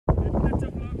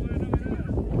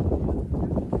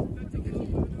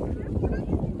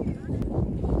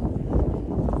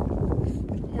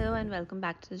welcome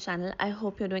back to the channel. I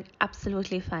hope you're doing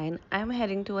absolutely fine. I'm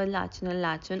heading toward Lachen and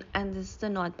Lachung, and this is the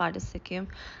north part of Sikkim.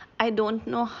 I don't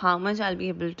know how much I'll be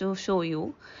able to show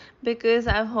you because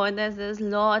I've heard that there's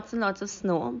lots and lots of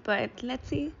snow, but let's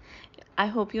see. I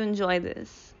hope you enjoy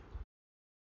this.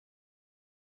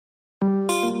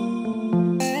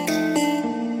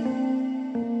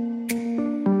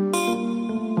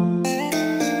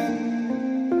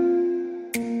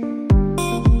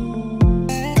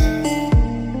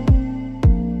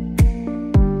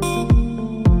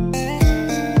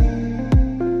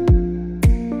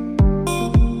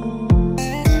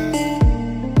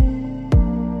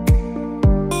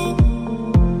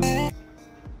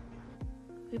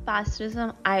 Passed through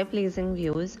some eye-pleasing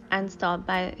views and stopped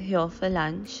by here for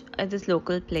lunch at this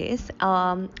local place.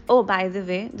 Oh, by the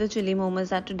way, the chili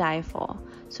momos are to die for,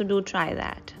 so do try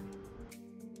that.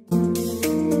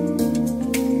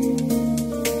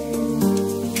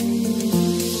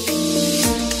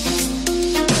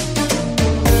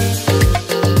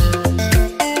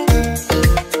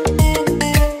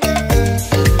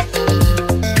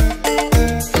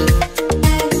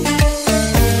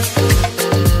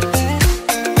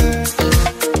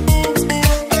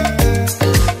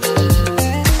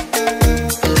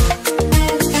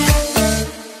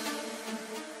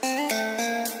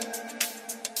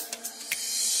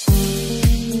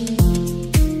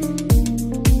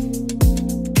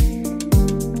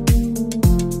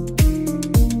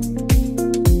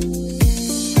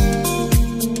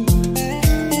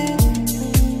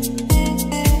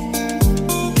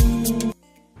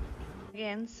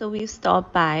 So we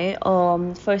stopped by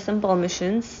for some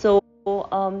permissions. So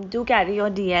do carry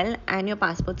your DL and your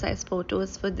passport size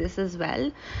photos for this as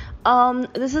well.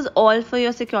 This is all for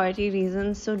your security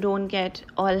reasons, so don't get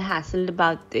all hassled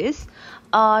about this.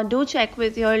 Do check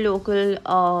with your local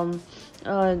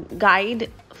guide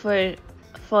for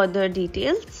further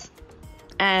details,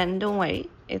 and don't worry,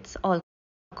 it's all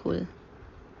cool.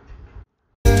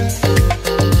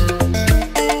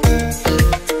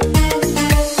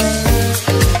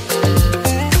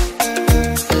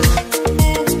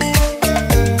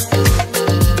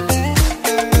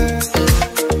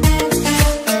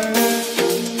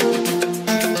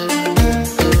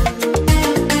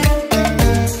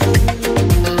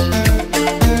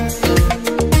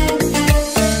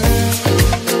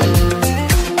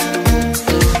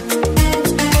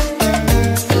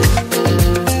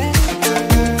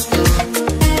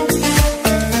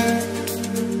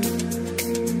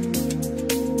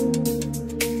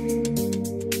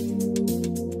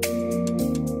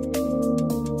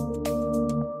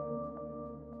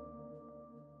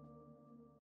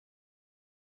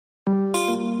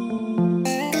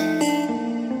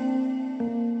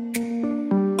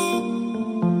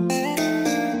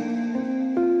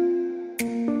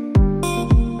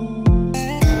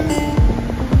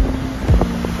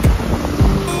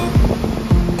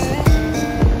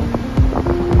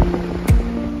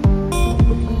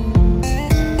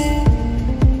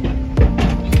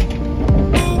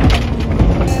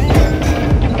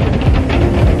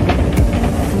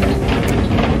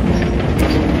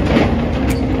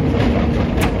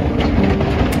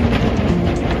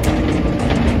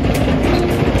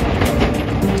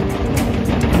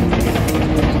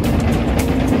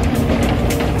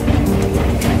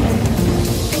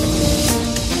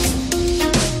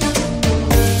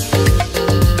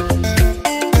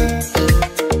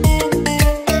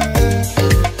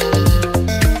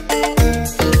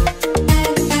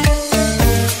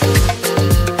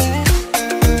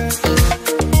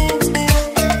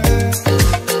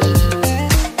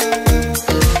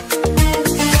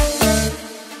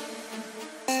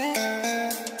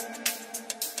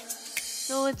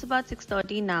 It's about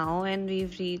 6:30 now and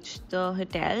we've reached the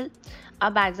hotel.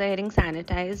 Our bags are getting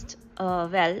sanitized.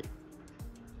 Well,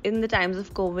 in the times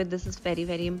of COVID, this is very,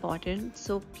 very important.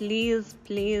 So please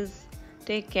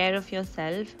take care of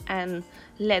yourself and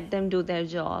let them do their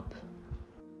job.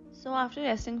 So after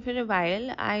resting for a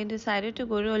while, I decided to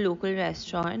go to a local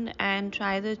restaurant and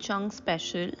try the Chung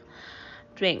special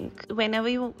drink. Whenever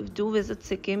you do visit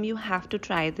Sikkim, you have to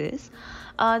try this.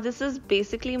 This is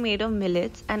basically made of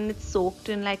millets and it's soaked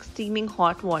in like steaming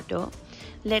hot water.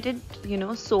 Let it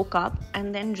soak up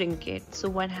and then drink it. So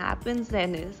what happens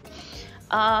then is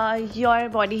your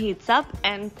body heats up,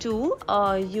 and two,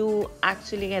 you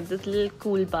actually get this little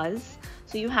cool buzz.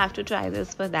 So you have to try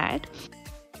this for that.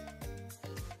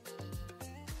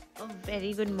 A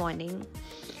very good morning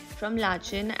from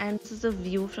Lachen, and this is a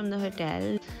view from the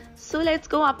hotel. So let's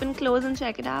go up and close and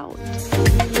check it out.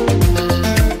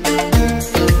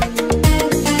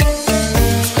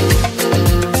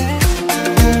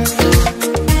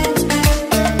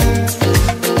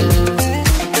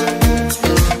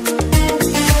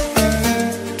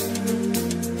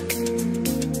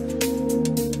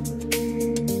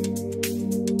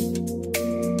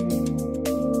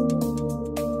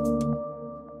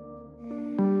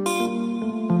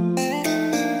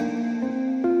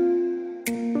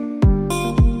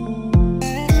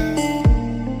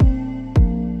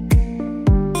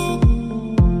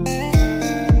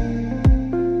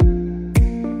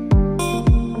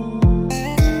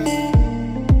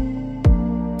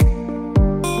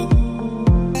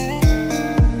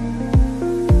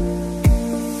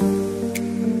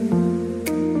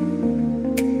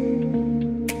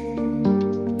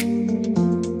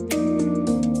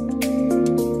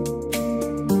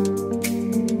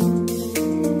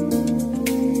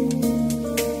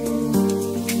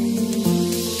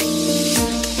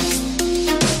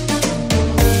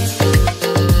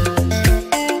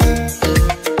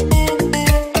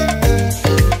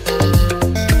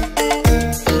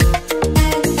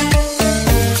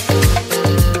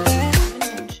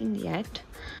 yet.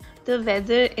 The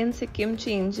weather in Sikkim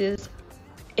changes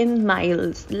in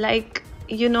miles. Like,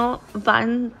 you know,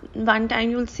 one time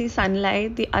you'll see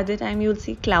sunlight, the other time you'll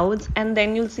see clouds, and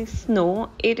then you'll see snow.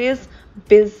 It is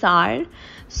bizarre.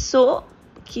 So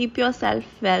keep yourself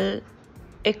well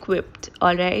equipped,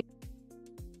 all right?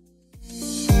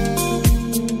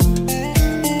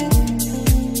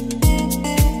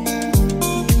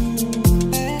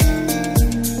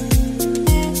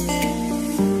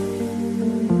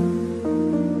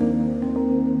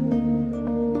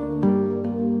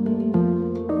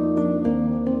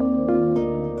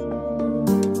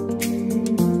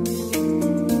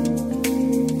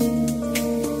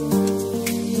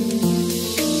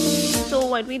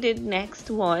 What we did next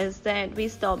was that we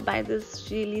stopped by this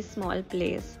really small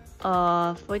place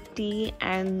for tea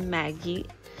and Maggie.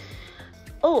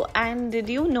 Oh, and did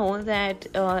you know that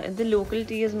the local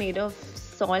tea is made of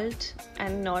salt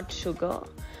and not sugar?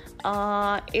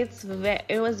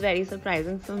 It was very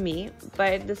surprising for me,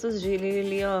 but this was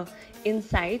really a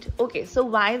insight. Okay, so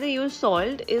why they use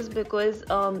salt is because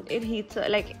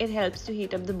it helps to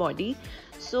heat up the body.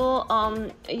 So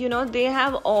you know, they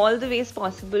have all the ways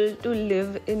possible to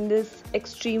live in this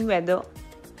extreme weather.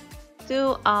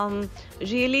 So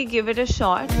really give it a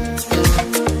shot.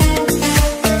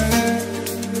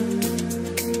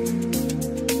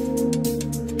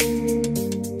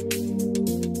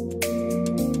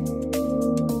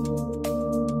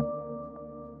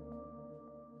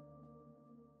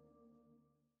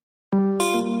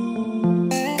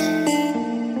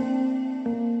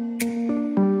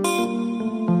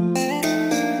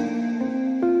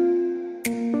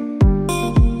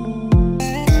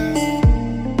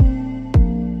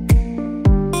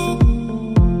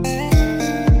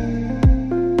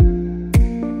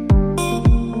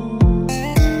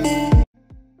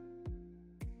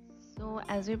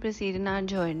 As we proceed in our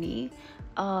journey,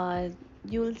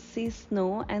 you'll see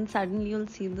snow and suddenly you'll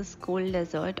see this cold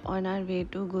desert on our way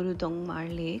to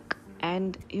Gurudongmar lake,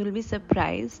 and you'll be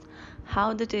surprised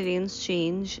how the terrains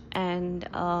change, and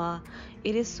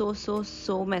it is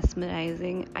so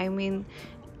mesmerizing. I mean,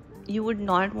 you would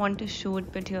not want to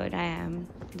shoot, but here I am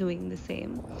doing the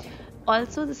same.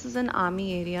 Also, this is an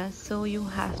army area, so you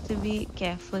have to be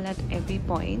careful at every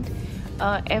point.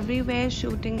 Everywhere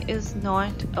shooting is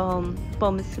not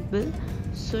permissible,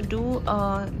 so do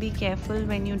be careful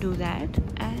when you do that.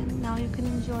 And now you can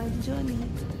enjoy the journey.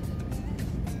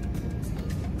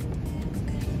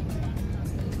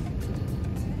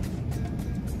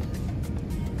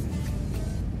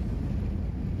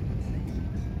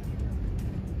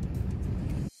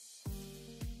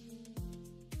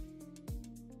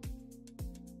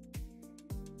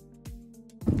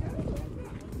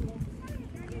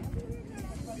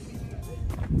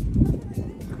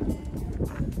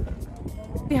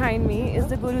 Behind me is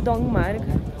the Gurudongmar.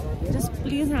 Just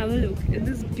please have a look at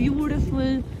this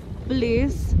beautiful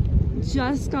place,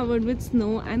 just covered with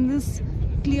snow, and this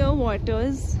clear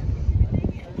waters.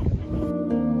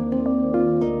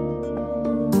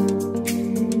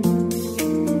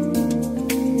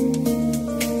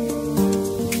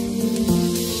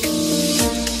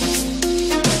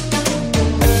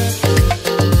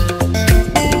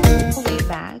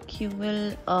 You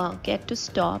will get to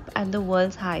stop at the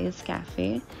world's highest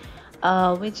cafe,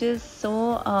 which is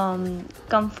so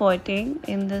comforting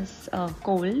in this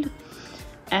cold,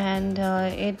 and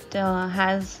it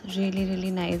has really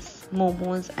nice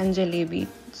momos and jalebi,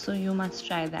 so you must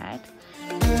try that.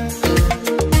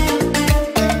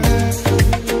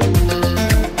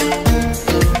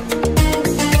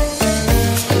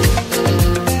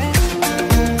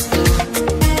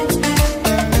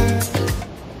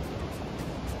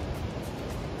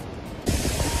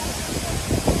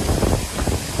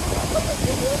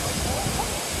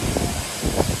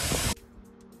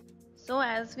 So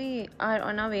as we are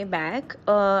on our way back,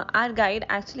 our guide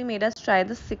actually made us try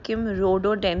the Sikkim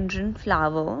rhododendron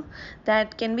flower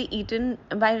that can be eaten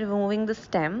by removing the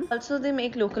stem. Also, they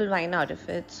make local wine out of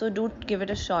it, so do give it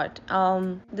a shot.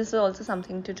 This is also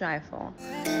something to try for.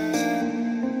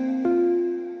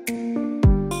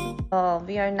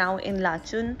 We are now in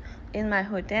Lachung in my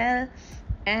hotel,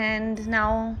 and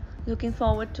now looking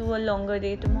forward to a longer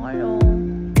day tomorrow.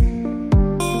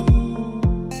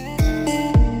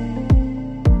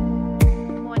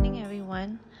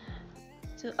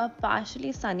 To a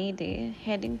partially sunny day,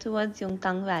 heading towards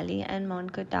Yumthang Valley and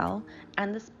Mount Katao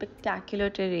and the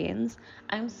spectacular terrains.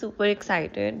 I'm super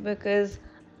excited because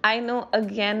I know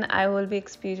again I will be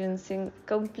experiencing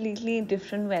completely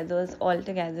different weathers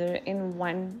altogether in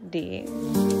one day.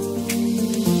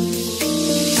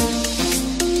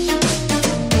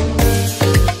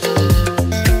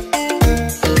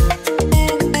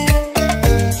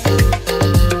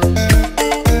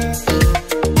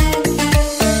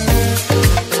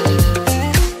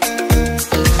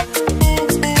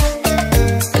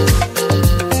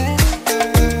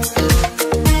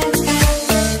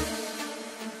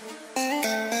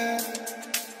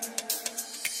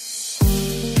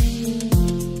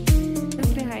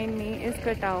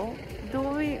 Katao.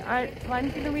 Though we are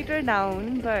 1 kilometer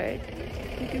down, but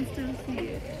you can still see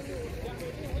it.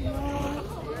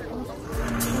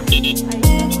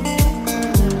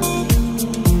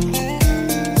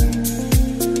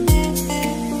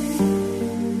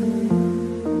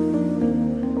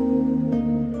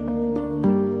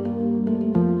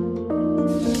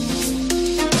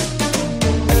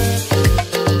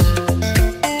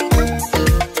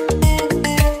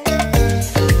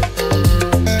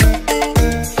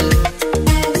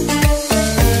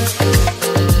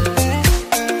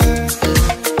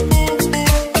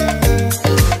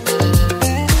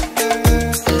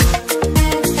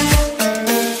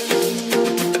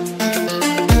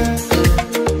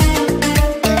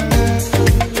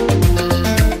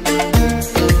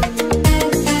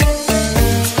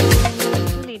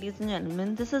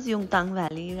 This is Yumthang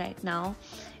Valley right now.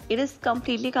 It is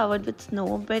completely covered with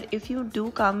snow, but if you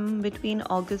do come between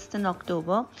August and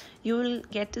October, you will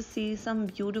get to see some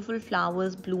beautiful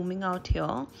flowers blooming out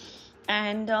here.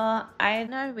 And on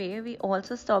our way, we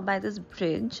also stop by this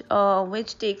bridge,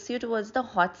 which takes you towards the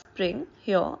hot spring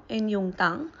here in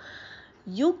Yumthang.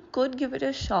 You could give it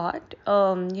a shot,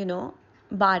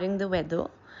 barring the weather.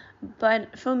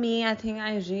 But for me, I think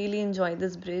I really enjoyed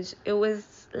this bridge. It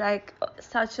was like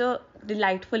such a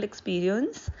delightful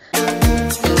experience.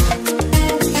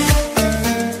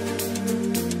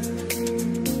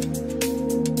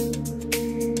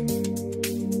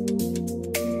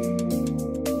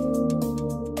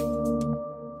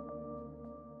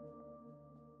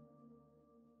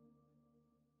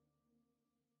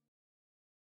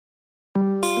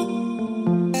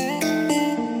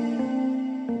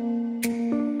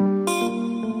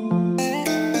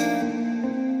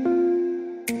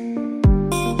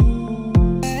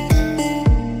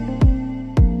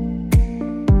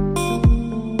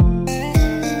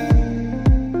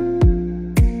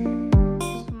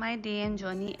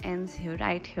 Journey ends here,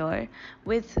 right here,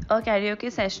 with a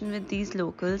karaoke session with these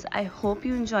locals. I hope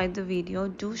you enjoyed the video.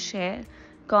 Do share,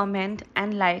 comment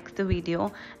and like the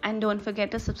video, and don't forget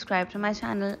to subscribe to my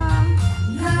channel.